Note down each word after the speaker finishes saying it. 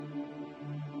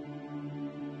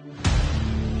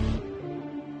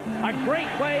A great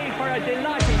way for a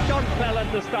delighted John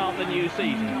Cleland to start the new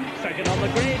season. Second on the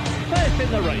grid, first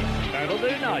in the race. That'll do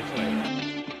nicely.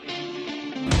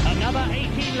 Another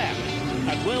 18 laps,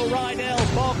 and will Rydell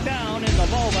bog down in the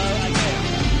Volvo again?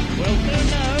 We'll soon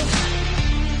know.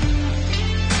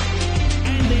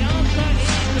 And the answer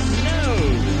is no.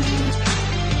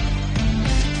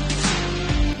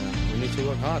 We need to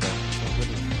work harder. It's not good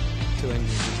enough. 2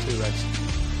 engines and 2 legs.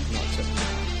 Not acceptable.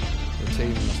 The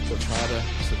team must push harder,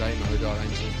 so they know that our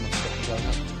engines must step going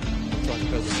up. We're trying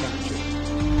to build a championship.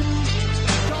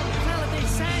 John Cleland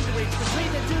sandwich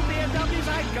between the 2 BMWs.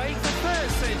 I'm going for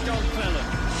first, said John Cleland.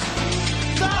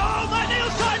 Oh, Matt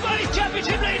sideways,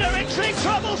 championship leader, entering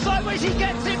trouble sideways. He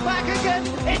gets it back again.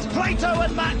 It's Plato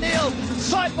and Matt Neal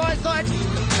side by side.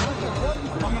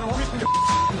 I'm going to rip your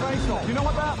face off. You know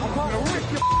what that? I'm going to rip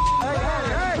your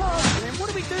Hey! What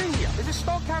are we doing here? Is this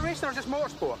stock car racing or is this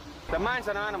motorsport? The man's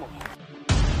an animal.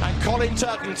 And Colin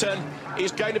Turkington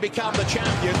is going to become the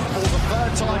champion for the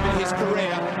 3rd time in his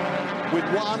career with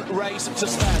 1 race to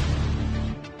stand.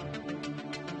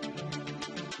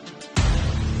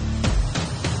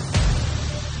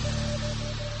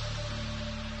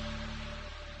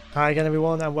 Hi again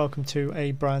everyone, and welcome to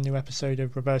a brand new episode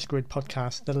of Reverse Grid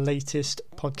Podcast, the latest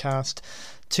podcast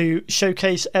to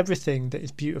showcase everything that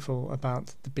is beautiful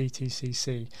about the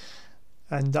BTCC.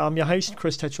 And I'm your host,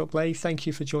 Chris Tetrop-Blay. Thank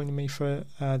you for joining me for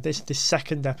this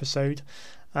second episode.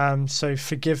 So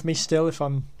forgive me still if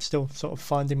I'm still sort of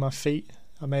finding my feet.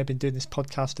 I may have been doing this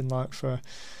podcasting like for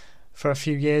a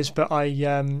few years, but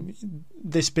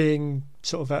this being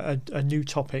sort of a new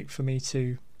topic for me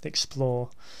to explore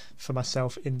for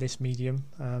myself in this medium.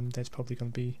 There's probably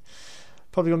going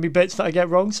to be bits that I get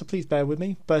wrong, so please bear with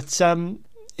me. But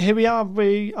here we are.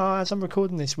 As I'm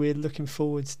recording this, we're looking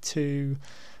forward to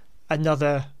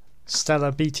another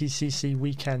stellar BTCC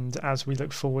weekend as we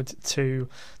look forward to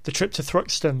the trip to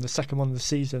Thruxton, the second one of the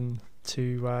season,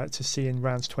 to see in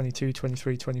rounds 22,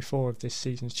 23, 24 of this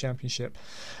season's championship.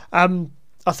 I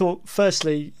thought,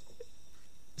 firstly,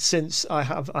 since I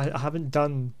haven't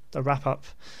done a wrap-up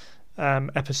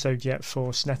episode yet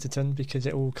for Snetterton, because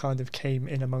it all kind of came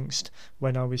in amongst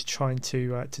when I was trying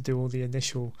to do all the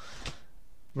initial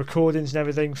recordings and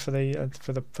everything for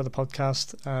the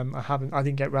podcast. I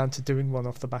didn't get round to doing one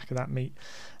off the back of that meet,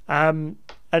 and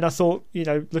I thought,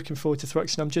 looking forward to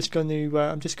Thruxton, I'm just going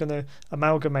to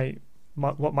amalgamate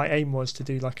what my aim was to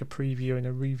do, like a preview and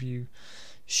a review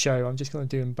show. I'm just going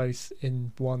to do them both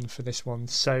in one for this one.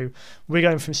 So we're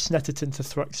going from Snetterton to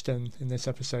Thruxton in this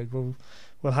episode. We'll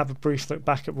have a brief look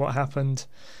back at what happened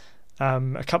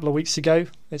a couple of weeks ago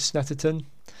at Snetterton,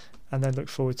 and then look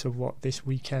forward to what this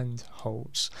weekend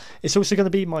holds. It's also going to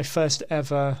be my first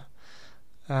ever,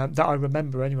 that I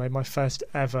remember anyway, my first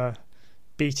ever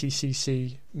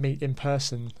BTCC meet in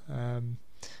person.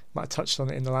 Might have touched on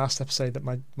it in the last episode that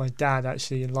my dad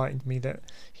actually enlightened me that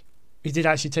he did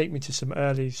actually take me to some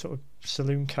early sort of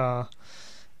saloon car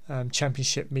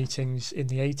championship meetings in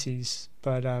the 80s,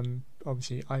 but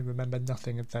obviously I remember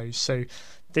nothing of those. So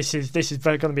this is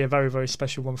going to be a very, very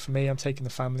special one for me. I'm taking the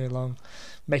family along,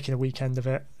 making a weekend of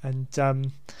it, and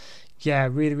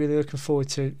really, really looking forward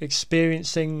to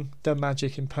experiencing the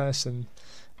magic in person.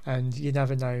 And you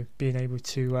never know, being able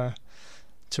to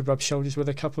rub shoulders with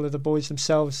a couple of the boys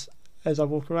themselves as I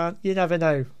walk around. You never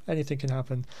know, anything can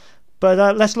happen. But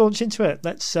let's launch into it.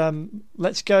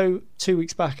 Let's go 2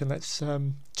 weeks back and let's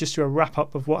just do a wrap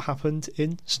up of what happened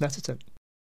in Snetterton.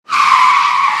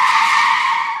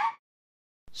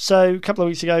 So a couple of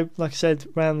weeks ago, like I said,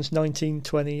 rounds 19,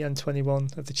 20 and 21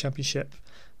 of the championship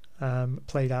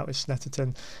played out at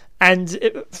Snetterton. And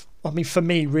for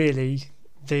me, really,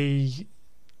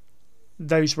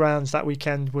 those rounds that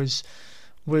weekend was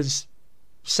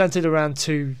centred around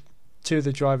two of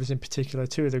the drivers in particular,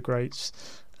 two of the greats,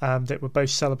 that were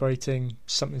both celebrating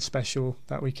something special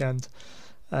that weekend,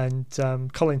 and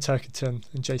Colin Turkington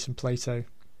and Jason Plato.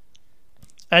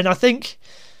 And I think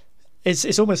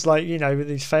it's almost like,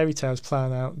 these fairy tales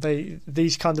playing out.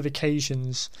 These kind of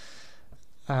occasions,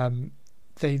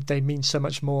 they mean so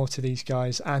much more to these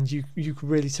guys, and you could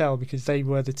really tell, because they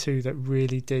were the two that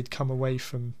really did come away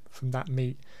from that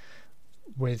meet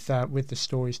with the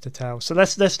stories to tell. So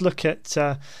let's look at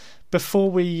before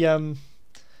we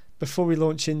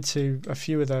launch into a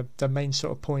few of the main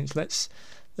sort of points. Let's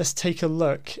take a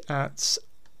look at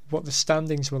what the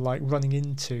standings were like running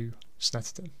into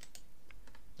Snetterton.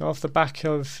 Now, off the back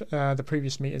of the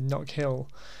previous meet in Knock Hill,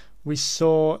 we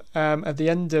saw at the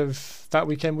end of that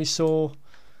weekend, we saw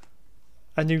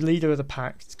a new leader of the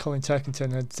pack. Colin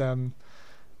Turkington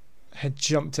had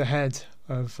jumped ahead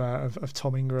of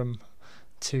Tom Ingram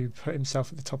to put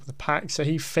himself at the top of the pack. So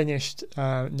he finished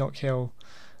Knockhill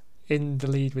in the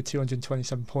lead with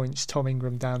 227 points. Tom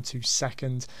Ingram down to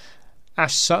second.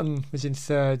 Ash Sutton was in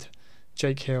third.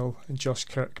 Jake Hill and Josh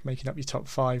Cook making up your top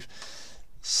five.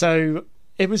 So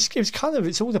it was kind of,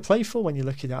 it's all to play for when you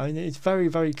look at it. I mean, it's very,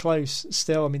 very close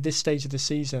still. I mean, this stage of the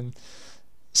season,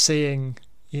 seeing,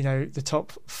 you know, the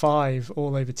top five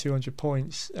all over 200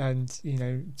 points and, you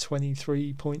know,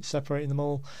 23 points separating them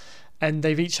all. And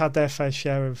they've each had their fair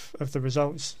share of the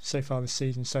results so far this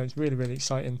season. So it's really, really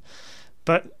exciting.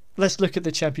 But let's look at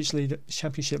the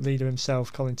championship leader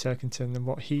himself, Colin Turkington, and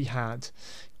what he had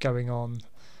going on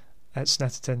at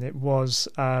Snetterton. It was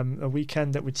a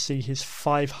weekend that would see his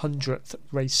 500th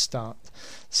race start.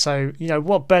 So, you know,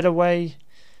 what better way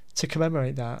to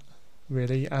commemorate that,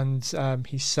 really? And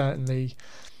he certainly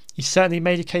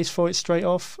made a case for it straight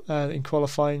off in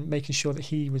qualifying, making sure that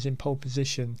he was in pole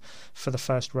position for the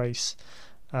first race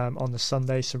on the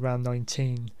Sunday. So round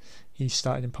 19, he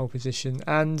started in pole position.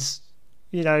 And,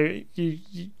 you know,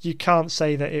 you can't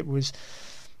say that it was...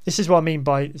 This is what I mean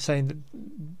by saying that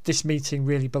this meeting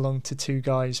really belonged to two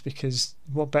guys, because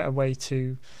what better way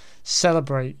to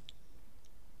celebrate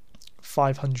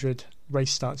 500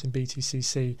 race starts in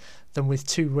BTCC than with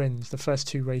two wins. The first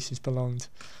two races belonged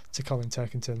to Colin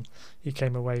Turkington. He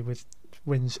came away with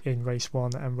wins in race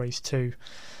 1 and race 2.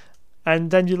 And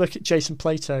then you look at Jason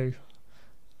Plato.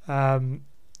 Real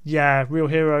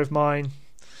hero of mine.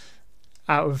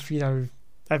 Out of, you know,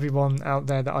 everyone out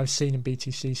there that I've seen in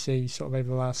BTCC sort of over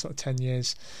the last sort of 10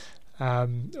 years,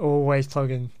 always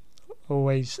plugging,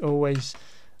 always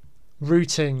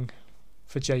rooting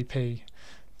for JP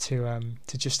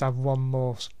to just have one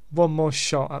more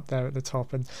shot up there at the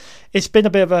top. And it's been a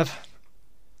bit of a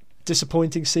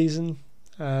disappointing season.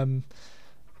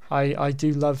 I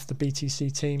do love the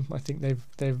BTC team. I think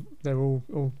they're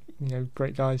all you know,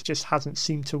 great guys. Just hasn't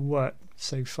seemed to work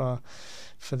so far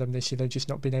for them this year. They've just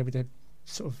not been able to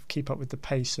sort of keep up with the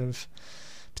pace of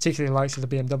particularly the likes of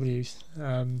the BMWs.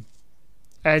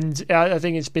 And I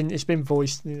think it's been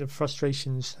voiced, you know,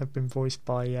 frustrations have been voiced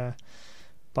by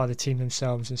the team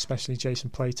themselves, especially Jason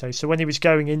Plato. So when he was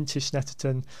going into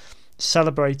Snetterton,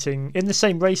 celebrating in the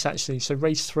same race actually, so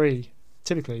race 3,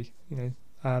 typically, you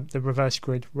know, the reverse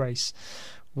grid race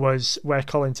was where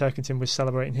Colin Turkington was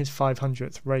celebrating his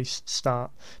 500th race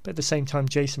start, but at the same time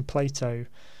Jason Plato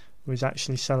was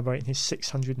actually celebrating his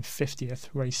 650th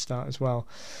race start as well.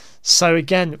 So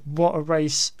again, what a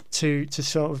race to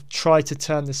sort of try to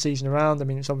turn the season around. I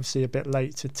mean, it's obviously a bit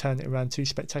late to turn it around too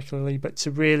spectacularly, but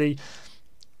to really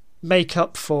make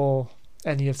up for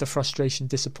any of the frustration,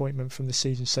 disappointment from the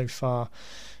season so far,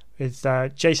 with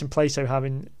Jason Plato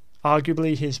having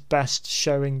arguably his best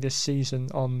showing this season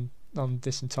on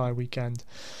this entire weekend.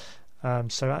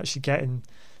 So actually getting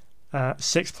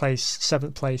 6th place,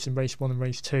 7th place in race 1 and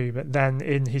race 2, but then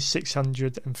in his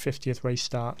 650th race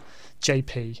start,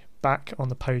 JP back on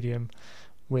the podium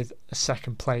with a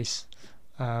 2nd place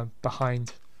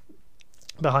behind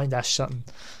Ash Sutton.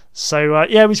 So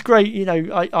it was great. You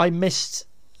know, I missed.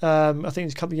 I think it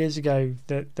was a couple of years ago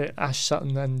that Ash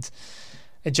Sutton and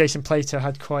Jason Plato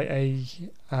had quite a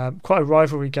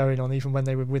rivalry going on, even when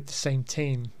they were with the same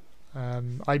team.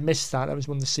 I missed that. That was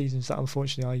one of the seasons that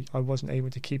unfortunately I wasn't able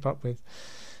to keep up with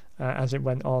as it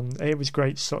went on. It was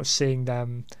great sort of seeing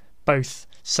them both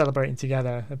celebrating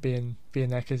together, being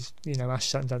there, because, you know, Ash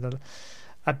Sutton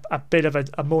had a bit of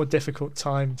a more difficult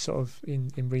time sort of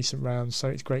in recent rounds, so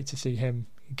it's great to see him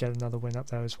get another win up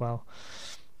there as well.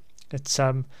 It's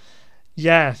so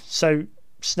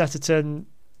Snetterton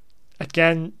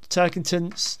again,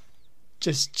 Turkington's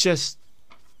just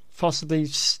possibly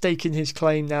staking his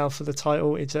claim now for the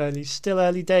title. It's still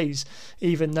early days,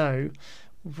 even though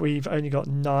we've only got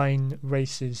 9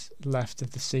 races left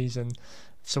of the season.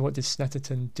 So what did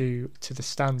Snetterton do to the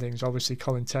standings? Obviously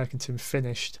Colin Turkington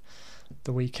finished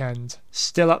the weekend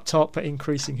still up top, but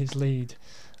increasing his lead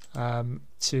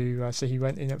so he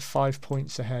went in at 5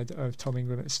 points ahead of Tom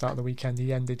Ingram at the start of the weekend.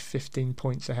 He ended 15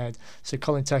 points ahead. So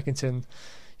Colin Turkington,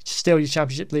 still your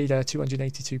championship leader,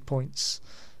 282 points.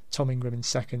 Tom Ingram in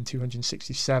 2nd,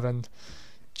 267.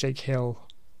 Jake Hill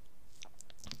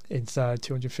in 3rd,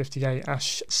 258.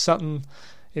 Ash Sutton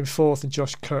in 4th, and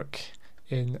Josh Cook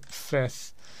in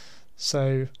 5th.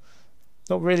 So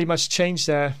not really much change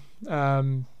there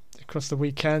across the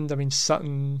weekend. I mean,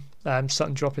 Sutton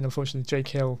dropping, unfortunately. Jake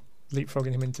Hill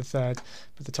leapfrogging him into 3rd,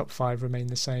 but the top 5 remain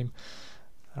the same.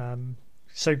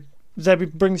 So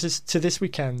that brings us to this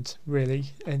weekend,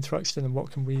 really, in Thruxton, and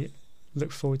what can we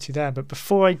look forward to there. But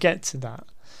before I get to that,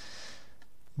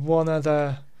 one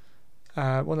other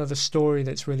story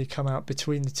that's really come out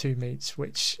between the two meets,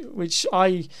 which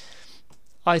I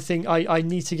I think I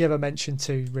need to give a mention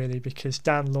to, really, because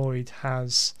Dan Lloyd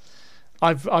has.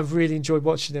 I've really enjoyed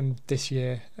watching him this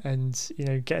year, and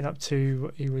getting up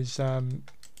to, he was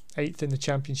 8th in the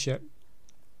championship,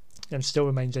 and still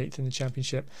remains 8th in the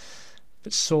championship.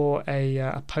 But saw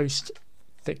a post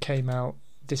that came out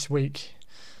this week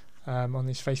on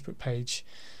his Facebook page,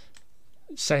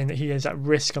 saying that he is at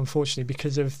risk, unfortunately,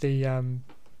 because of the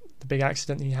big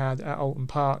accident he had at Alton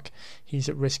Park. He's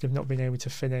at risk of not being able to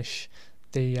finish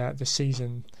the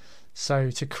season.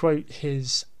 So, to quote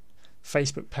his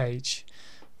Facebook page,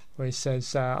 where he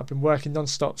says, I've been working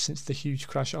non-stop since the huge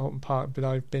crash at Alton Park, but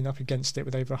I've been up against it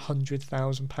with over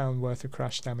 £100,000 worth of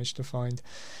crash damage to find.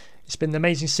 It's been an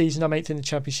amazing season. I'm 8th in the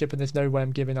championship, and there's no way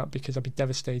I'm giving up, because I'd be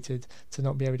devastated to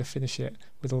not be able to finish it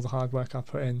with all the hard work I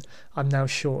put in. I'm now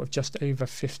short of just over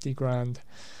 50 grand.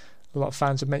 A lot of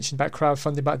fans have mentioned about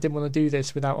crowdfunding, but I didn't want to do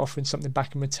this without offering something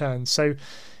back in return. So,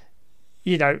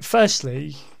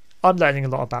 firstly, I'm learning a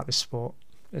lot about this sport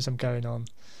as I'm going on.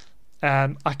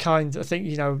 I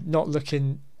think,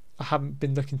 I haven't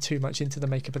been looking too much into the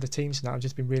makeup of the teams now. I've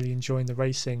just been really enjoying the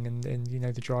racing and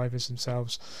the drivers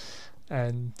themselves,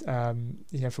 and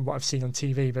from what I've seen on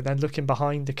TV. But then looking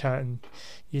behind the curtain,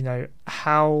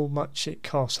 how much it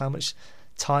costs, how much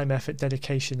time, effort,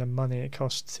 dedication and money it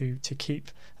costs to keep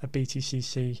a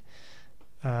BTCC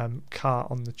car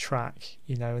on the track,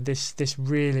 and this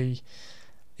really,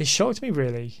 it shocked me,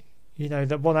 really.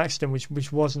 That one accident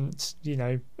which wasn't,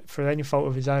 for any fault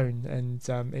of his own, and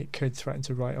it could threaten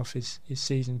to write off his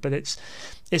season. But it's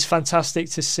fantastic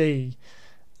to see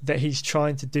that he's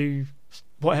trying to do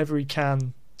whatever he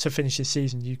can to finish his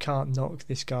season. You can't knock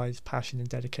this guy's passion and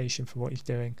dedication for what he's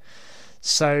doing.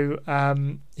 So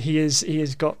he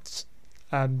has got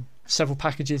several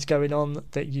packages going on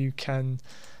that you can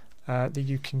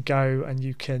go and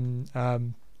you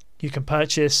can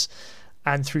purchase,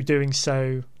 and through doing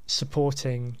so,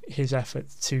 supporting his effort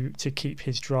to keep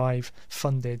his drive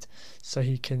funded, so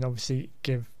he can obviously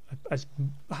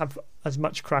have as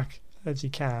much crack as he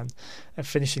can at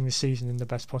finishing the season in the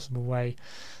best possible way.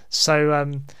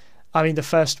 So the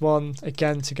first one,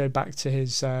 again, to go back to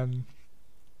his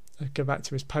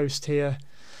post here.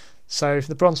 So for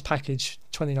the bronze package,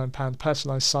 £29,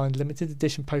 personalised signed limited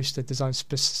edition poster designed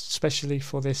specially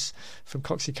for this from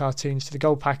Coxie Cartoons, to the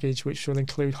gold package, which will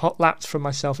include hot laps from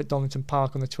myself at Donington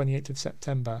Park on the 28th of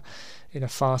September in a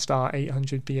fast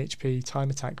R800 BHP time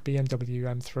attack BMW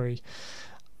M3.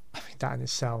 I mean, that in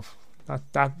itself,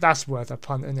 that's worth a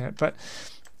punt, isn't it? But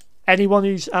anyone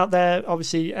who's out there,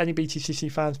 obviously any BTCC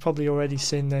fans probably already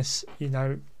seen this,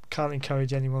 can't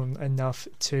encourage anyone enough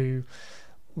to,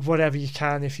 whatever you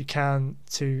can, if you can,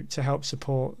 to help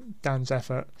support Dan's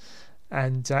effort,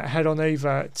 and head on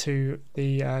over to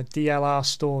the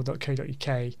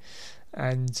dlrstore.co.uk,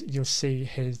 and you'll see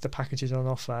the packages on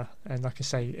offer. And like I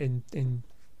say, in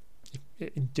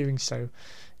doing so,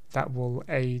 that will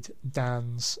aid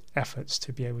Dan's efforts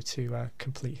to be able to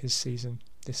complete his season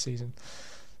this season.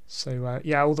 So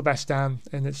all the best, Dan.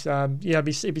 And it's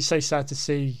it'd be so sad to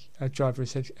see a driver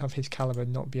of his caliber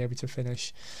not be able to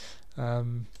finish.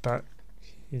 But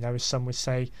as some would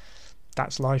say,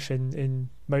 that's life in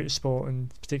motorsport, and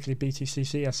particularly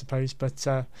BTCC, I suppose. But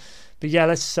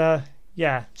let's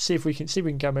see if we can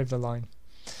get him over the line.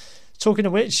 Talking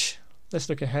of which, let's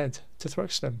look ahead to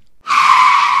Thruxton.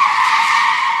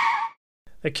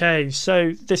 Okay,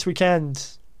 so this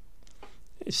weekend,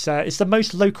 it's the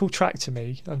most local track to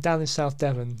me. I'm down in South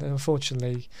Devon, and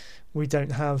unfortunately, we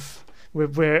don't have.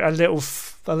 We're a little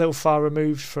far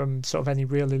removed from sort of any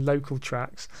really local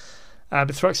tracks, but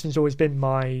Thruxton's always been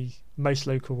my most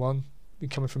local one. We're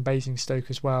coming from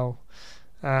Basingstoke as well,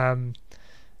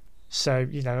 so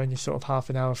only sort of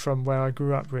half an hour from where I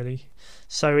grew up, really.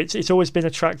 So it's always been a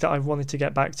track that I've wanted to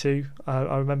get back to.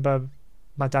 I remember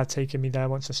my dad taking me there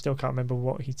once. I still can't remember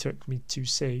what he took me to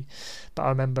see, but I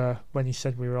remember when he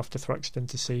said we were off to Thruxton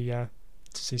to see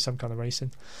some kind of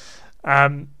racing.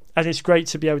 And it's great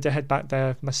to be able to head back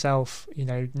there myself,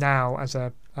 now as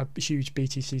a huge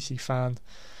BTCC fan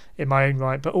in my own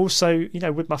right, but also,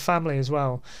 with my family as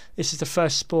well. This is the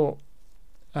first sport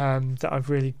that I've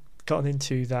really gotten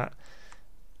into that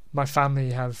my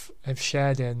family have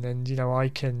shared in, and I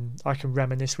can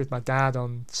reminisce with my dad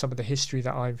on some of the history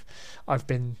that I've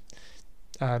been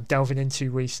delving into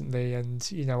recently, and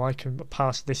I can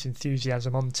pass this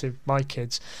enthusiasm on to my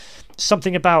kids.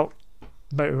 Something about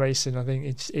motor racing, I think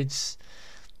it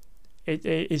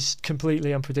is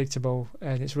completely unpredictable,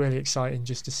 and it's really exciting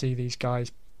just to see these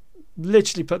guys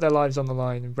literally put their lives on the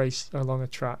line and race along a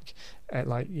track at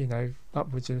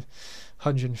upwards of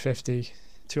 150,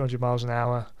 200 miles an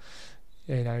hour,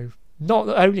 not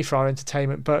only for our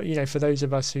entertainment, but for those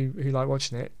of us who like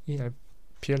watching it,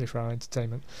 purely for our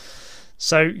entertainment.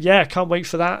 So yeah, can't wait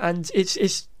for that, and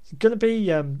it's going to be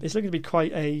it's looking to be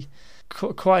quite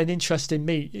an interesting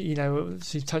meet.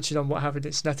 So touching on what happened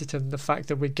at Snetterton, the fact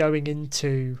that we're going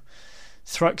into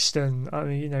Thruxton. I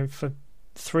mean, for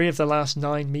 3 of the last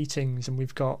 9 meetings, and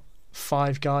we've got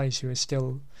 5 guys who are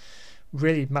still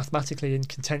really mathematically in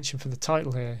contention for the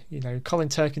title here. Colin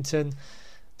Turkington.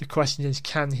 The question is,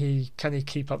 can he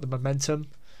keep up the momentum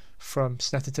from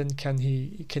Snetterton? Can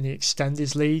he extend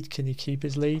his lead? Can he keep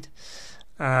his lead?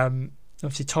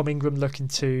 Obviously, Tom Ingram looking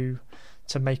to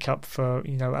make up for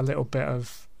a little bit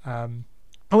of I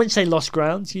wouldn't say lost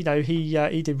ground. He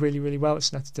did really, really well at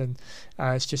Snetterton.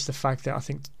 It's just the fact that I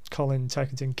think Colin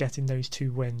Turkington getting those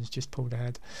 2 wins just pulled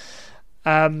ahead.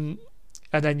 And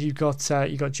then you got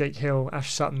Jake Hill,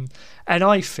 Ash Sutton, and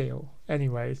I feel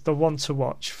anyway the one to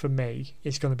watch for me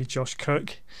is going to be Josh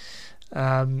Cook.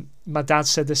 My dad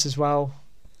said this as well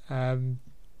when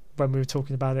we were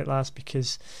talking about it last,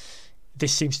 because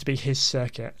this seems to be his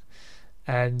circuit.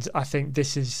 And I think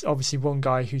this is obviously one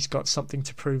guy who's got something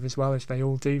to prove as well, as they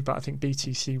all do. But I think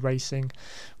BTC Racing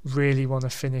really want to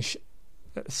finish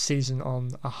the season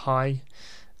on a high.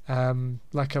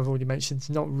 Like I've already mentioned, it's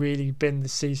not really been the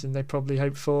season they probably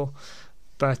hoped for.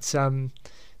 But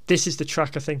this is the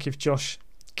track, I think, if Josh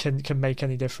can make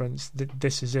any difference,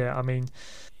 this is it. I mean,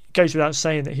 it goes without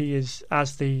saying that he is,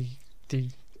 as the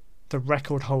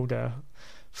record holder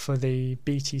for the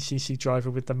BTCC driver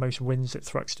with the most wins at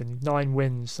Thruxton, 9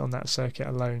 wins on that circuit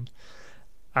alone.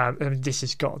 I mean, this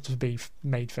has got to be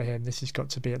made for him. This has got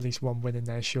to be at least 1 win in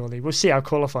there, surely. We'll see how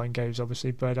qualifying goes,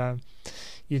 obviously, but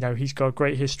he's got a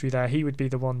great history there. He would be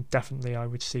the one definitely I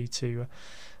would see to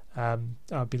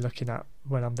I'll be looking at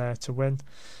when I'm there to win.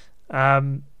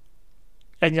 And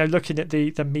looking at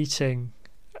the meeting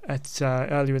at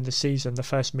earlier in the season, the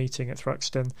first meeting at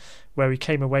Thruxton, where we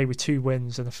came away with 2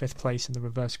 wins and a 5th place in the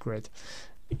reverse grid.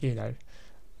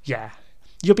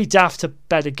 You'll be daft to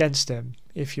bet against him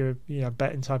if you're a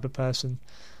betting type of person.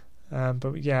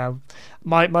 But yeah,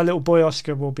 my little boy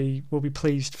Oscar will be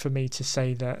pleased for me to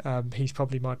say that he's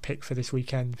probably my pick for this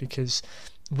weekend, because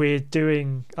I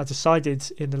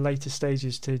decided in the later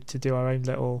stages to do our own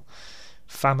little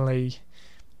family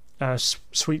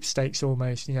sweepstakes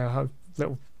almost, a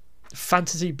little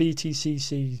fantasy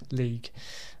BTCC league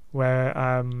where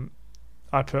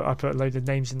I put a load of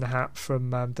names in the hat from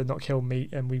the Knock Hill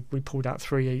meet, and we pulled out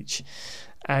 3 each,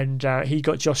 and he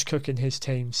got Josh Cook in his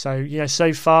team. So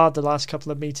so far the last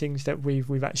couple of meetings that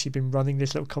we've actually been running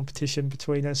this little competition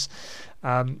between us,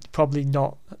 probably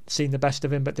not seen the best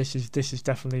of him, but this is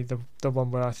definitely the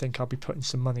one where I think I'll be putting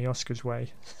some money Oscar's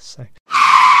way. So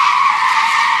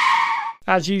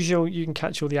as usual, you can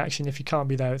catch all the action if you can't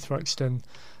be there at Thruxton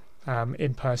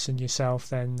in person yourself,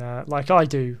 then like I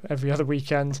do every other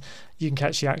weekend, you can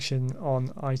catch the action on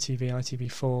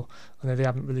ITV4. I know they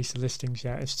haven't released the listings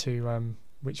yet as to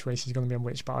which race is going to be on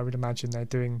which, but I would imagine they're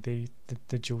doing the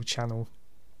dual channel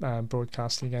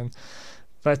broadcasting again.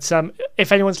 But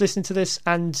if anyone's listening to this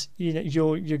and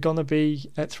you're going to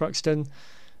be at Thruxton,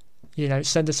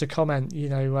 send us a comment. You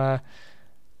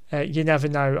never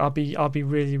know. I'll be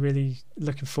really, really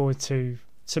looking forward to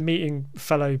meeting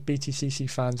fellow BTCC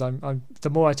fans. I'm the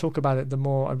more I talk about it, the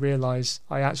more I realise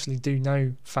I actually do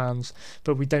know fans,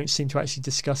 but we don't seem to actually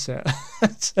discuss it.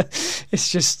 It's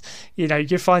just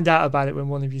you find out about it when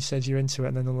one of you says you're into it,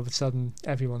 and then all of a sudden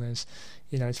everyone is.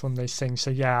 It's one of those things.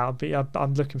 So yeah,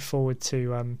 I'm looking forward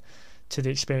to the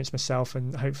experience myself,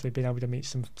 and hopefully being able to meet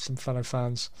some fellow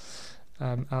fans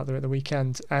out there at the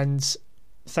weekend. And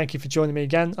thank you for joining me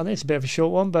again. I know it's a bit of a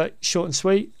short one, but short and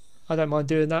sweet. I don't mind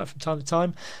doing that from time to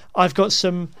time. I've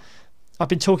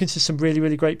been talking to some really,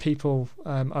 really great people,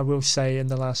 I will say, in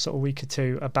the last sort of week or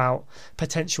two about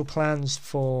potential plans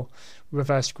for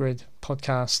Reverse Grid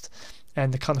podcast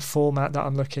and the kind of format that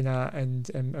I'm looking at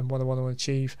and what I want to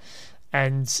achieve.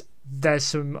 And there's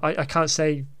some, I can't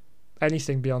say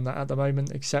anything beyond that at the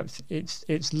moment, except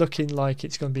it's looking like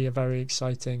it's going to be a very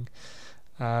exciting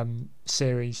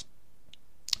series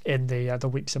in the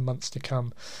weeks and months to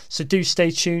come. So do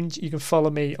stay tuned. You can follow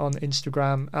me on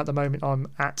Instagram. At the moment I'm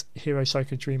at Hero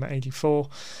Psycho Dreamer 84.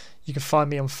 You can find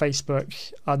me on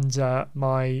Facebook under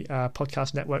my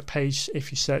podcast network page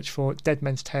if you search for Dead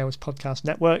Men's Tales Podcast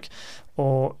Network,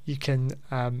 or you can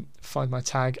find my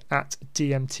tag at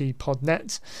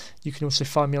DMTPodNet. You can also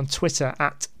find me on Twitter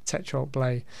at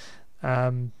TetraOltBlay.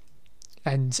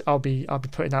 And I'll be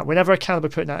putting out, whenever I can, I'll be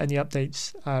putting out any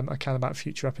updates I can about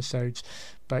future episodes.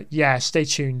 But yeah, stay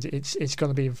tuned. It's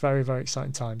going to be very, very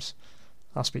exciting times.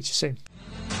 I'll speak to you soon.